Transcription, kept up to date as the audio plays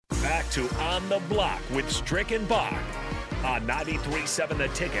to On the Block with Strick and Bach on 93.7 The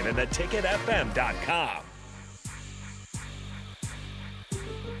Ticket and theticketfm.com.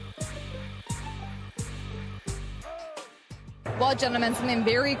 Well, gentlemen, something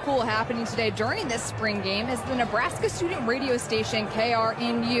very cool happening today during this spring game is the Nebraska student radio station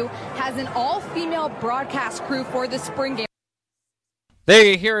KRNU has an all-female broadcast crew for the spring game. There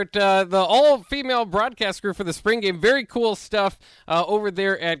you hear it, the all-female broadcast crew for the spring game. Very cool stuff over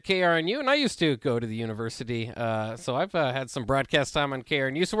there at KRNU, and I used to go to the university, so I've had some broadcast time on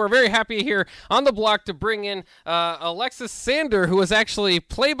KRNU, so we're very happy here on the block to bring in Alexis Sander, who was actually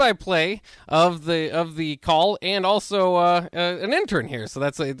play-by-play of the call, and also an intern here, so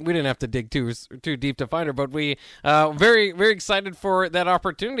that's we didn't have to dig too deep to find her, but we very, very excited for that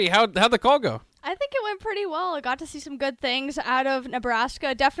opportunity. How'd the call go? I think it went pretty well. I got to see some good things out of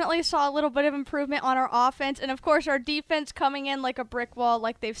Nebraska. Definitely saw a little bit of improvement on our offense. And, of course, our defense coming in like a brick wall,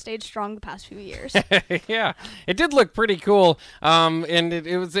 like they've stayed strong the past few years. Yeah, it did look pretty cool. And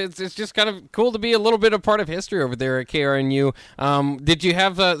it's just kind of cool to be a little bit of part of history over there at KRNU. Did you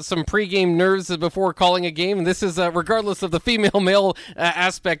have some pregame nerves before calling a game? And this is regardless of the female-male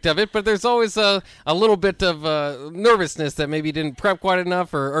aspect of it, but there's always a little bit of nervousness that maybe you didn't prep quite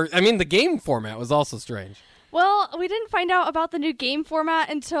enough. Or the game format was also strange. Well, we didn't find out about the new game format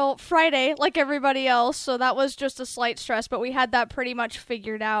until Friday, like everybody else, so that was just a slight stress, but we had that pretty much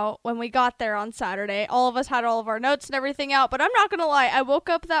figured out when we got there on Saturday. All of us had all of our notes and everything out, but I'm not going to lie, I woke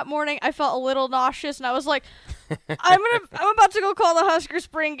up that morning, I felt a little nauseous, and I was like, I'm about to go call the Husker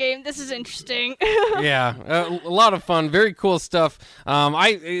spring game. This is interesting. Yeah, a lot of fun. Very cool stuff.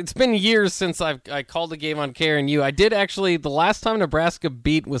 It's been years since I called a game on KRNU. I did actually, the last time Nebraska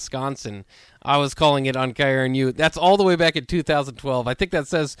beat Wisconsin, I was calling it on KRNU. That's all the way back in 2012. I think that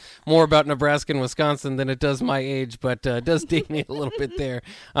says more about Nebraska and Wisconsin than it does my age, but it does date me a little bit there.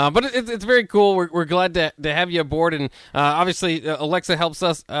 But it's very cool. We're glad to have you aboard, and obviously Alexis helps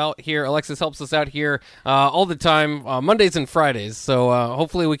us out here all the time, Mondays and Fridays. So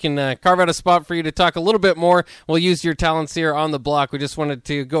hopefully we can carve out a spot for you to talk a little bit more. We'll use your talents here on the block. We just wanted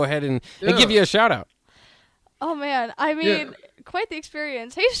to go ahead and give you a shout out. Oh man, quite the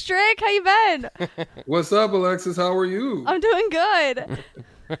experience. Hey Strick, how you been? What's up, Alexis? How are you? I'm doing good.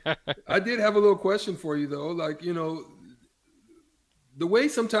 I did have a little question for you though. Like, the way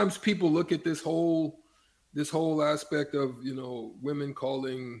sometimes people look at this whole aspect of, women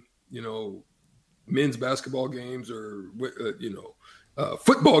calling, men's basketball games or,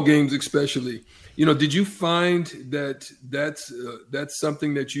 football games especially, did you find that that's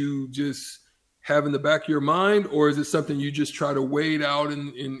something that you just have in the back of your mind, or is it something you just try to wade out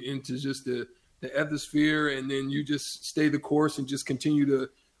into just the atmosphere, and then you just stay the course and just continue to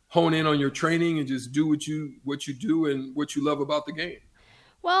hone in on your training and just do what you do and what you love about the game?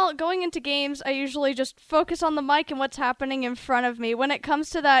 Well, going into games, I usually just focus on the mic and what's happening in front of me. When it comes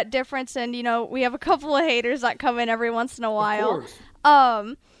to that difference, and, we have a couple of haters that come in every once in a while. Of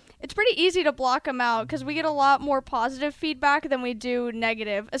course. It's pretty easy to block them out because we get a lot more positive feedback than we do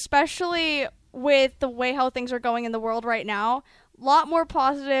negative, especially with the way how things are going in the world right now. A lot more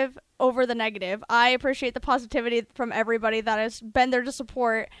positive over the negative. I appreciate the positivity from everybody that has been there to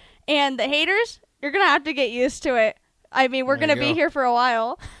support. And the haters, you're going to have to get used to it. We're going to be here for a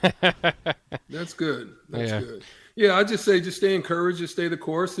while. That's good. That's good. Yeah, I just say just stay encouraged, just stay the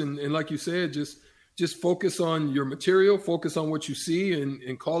course. And like you said, just focus on your material, focus on what you see,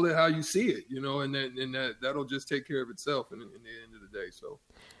 and call it how you see it, and that'll just take care of itself in the end of the day. So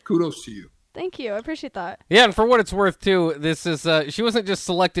kudos to you. Thank you. I appreciate that. Yeah, and for what it's worth, too, this is she wasn't just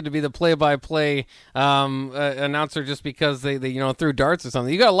selected to be the play-by-play announcer just because they threw darts or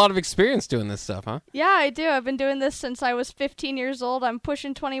something. You got a lot of experience doing this stuff, huh? Yeah, I do. I've been doing this since I was 15 years old. I'm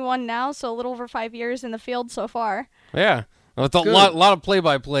pushing 21 now, so a little over 5 years in the field so far. Yeah. Well, it's a lot of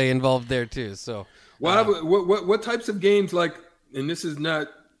play-by-play involved there, too. So, what types of games, like, and this is not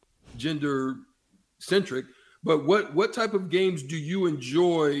gender-centric, but what type of games do you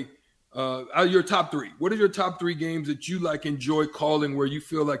enjoy? Your top three. What are your top three games that you enjoy calling, where you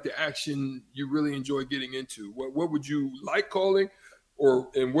feel like the action you really enjoy getting into? What would you like calling,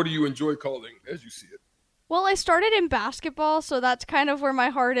 and what do you enjoy calling as you see it? Well, I started in basketball, so that's kind of where my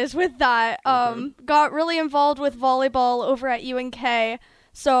heart is with that. Okay. Got really involved with volleyball over at UNK,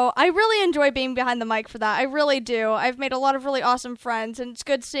 so I really enjoy being behind the mic for that. I really do. I've made a lot of really awesome friends, and it's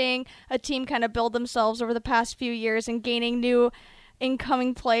good seeing a team kind of build themselves over the past few years and gaining new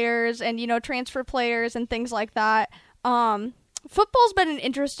incoming players and, transfer players and things like that. Football's been an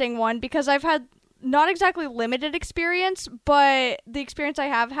interesting one because I've had not exactly limited experience, but the experience I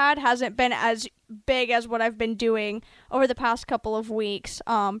have had hasn't been as big as what I've been doing over the past couple of weeks,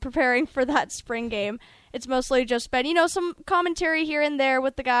 preparing for that spring game. It's mostly just been, some commentary here and there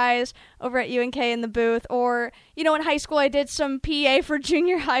with the guys over at UNK in the booth. Or, in high school I did some PA for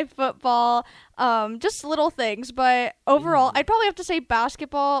junior high football, just little things. But overall, I'd probably have to say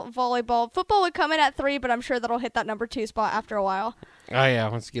basketball, volleyball. Football would come in at 3, but I'm sure that'll hit that number 2 spot after a while. Oh yeah,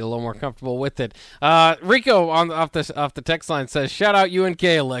 once you get a little more comfortable with it. Rico off the text line says, "Shout out UNK,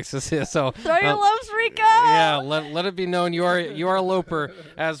 Alexis." Yeah, so throw your loves, Rico. Yeah, let it be known you are a loper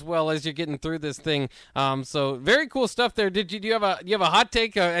as well as you're getting through this thing. So very cool stuff there. Do you have a hot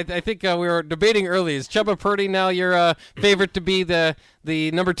take? I think we were debating earlier. Is Chuba Purdy now your favorite to be the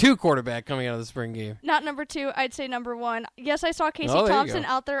number 2 quarterback coming out of the spring game? Not number 2. I'd say number 1. Yes, I saw Casey Thompson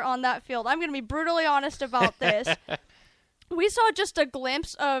out there on that field. I'm going to be brutally honest about this. We saw just a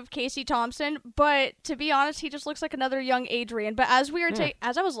glimpse of Casey Thompson, but to be honest, he just looks like another young Adrian. But as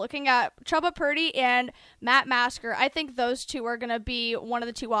as I was looking at Chuba Purdy and Matt Masker, I think those two are going to be one of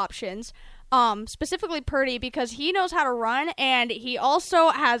the 2 options. Specifically Purdy, because he knows how to run, and he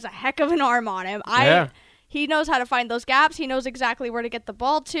also has a heck of an arm on him. He knows how to find those gaps. He knows exactly where to get the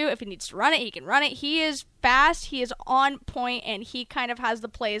ball to. If he needs to run it, he can run it. He is fast. He is on point, and he kind of has the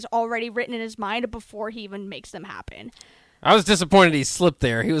plays already written in his mind before he even makes them happen. I was disappointed he slipped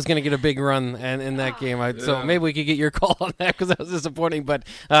there. He was going to get a big run in that game. So maybe we could get your call on that because that was disappointing. But,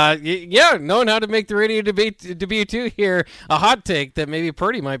 knowing how to make the radio debut too here, a hot take that maybe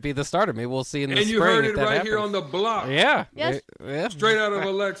Purdy might be the starter. Maybe we'll see in the spring. And you heard it right happens. Here on the block. Yeah. Yes. Yeah. Straight out of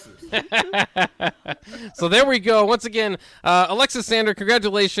Alexis. So there we go. Once again, Alexis Sander,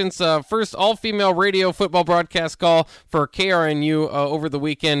 congratulations. First all-female radio football broadcast call for KRNU over the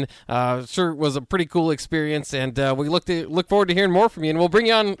weekend. Sure was a pretty cool experience, and we look forward to hearing more from you, and we'll bring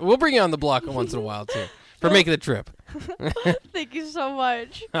you on the block once in a while too for making the trip. Thank you so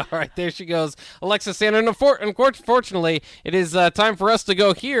much. All right, there she goes, Alexis Sander. And unfortunately, it is time for us to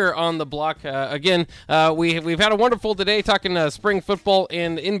go here on the block. Again, we've had a wonderful day talking spring football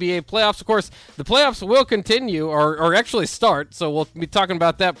and NBA playoffs. Of course, the playoffs will continue or actually start, so we'll be talking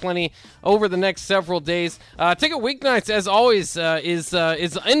about that plenty over the next several days. Ticket Weeknights, as always, is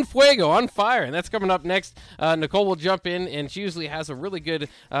en fuego, on fire, and that's coming up next. Nicole will jump in, and she usually has a really good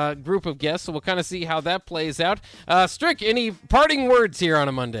group of guests, so we'll kind of see how that plays out. Strick, any parting words here on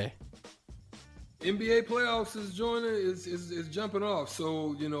a Monday? NBA playoffs is jumping off.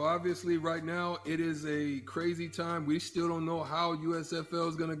 So, obviously right now it is a crazy time. We still don't know how USFL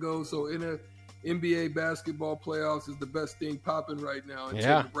is going to go. So in a NBA basketball playoffs is the best thing popping right now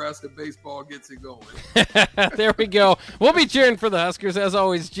until Nebraska baseball gets it going. There we go. We'll be cheering for the Huskers, as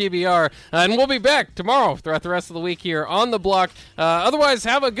always, GBR. And we'll be back tomorrow throughout the rest of the week here on the block. Otherwise,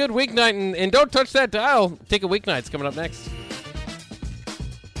 have a good weeknight, and don't touch that dial. Take a Weeknights coming up next.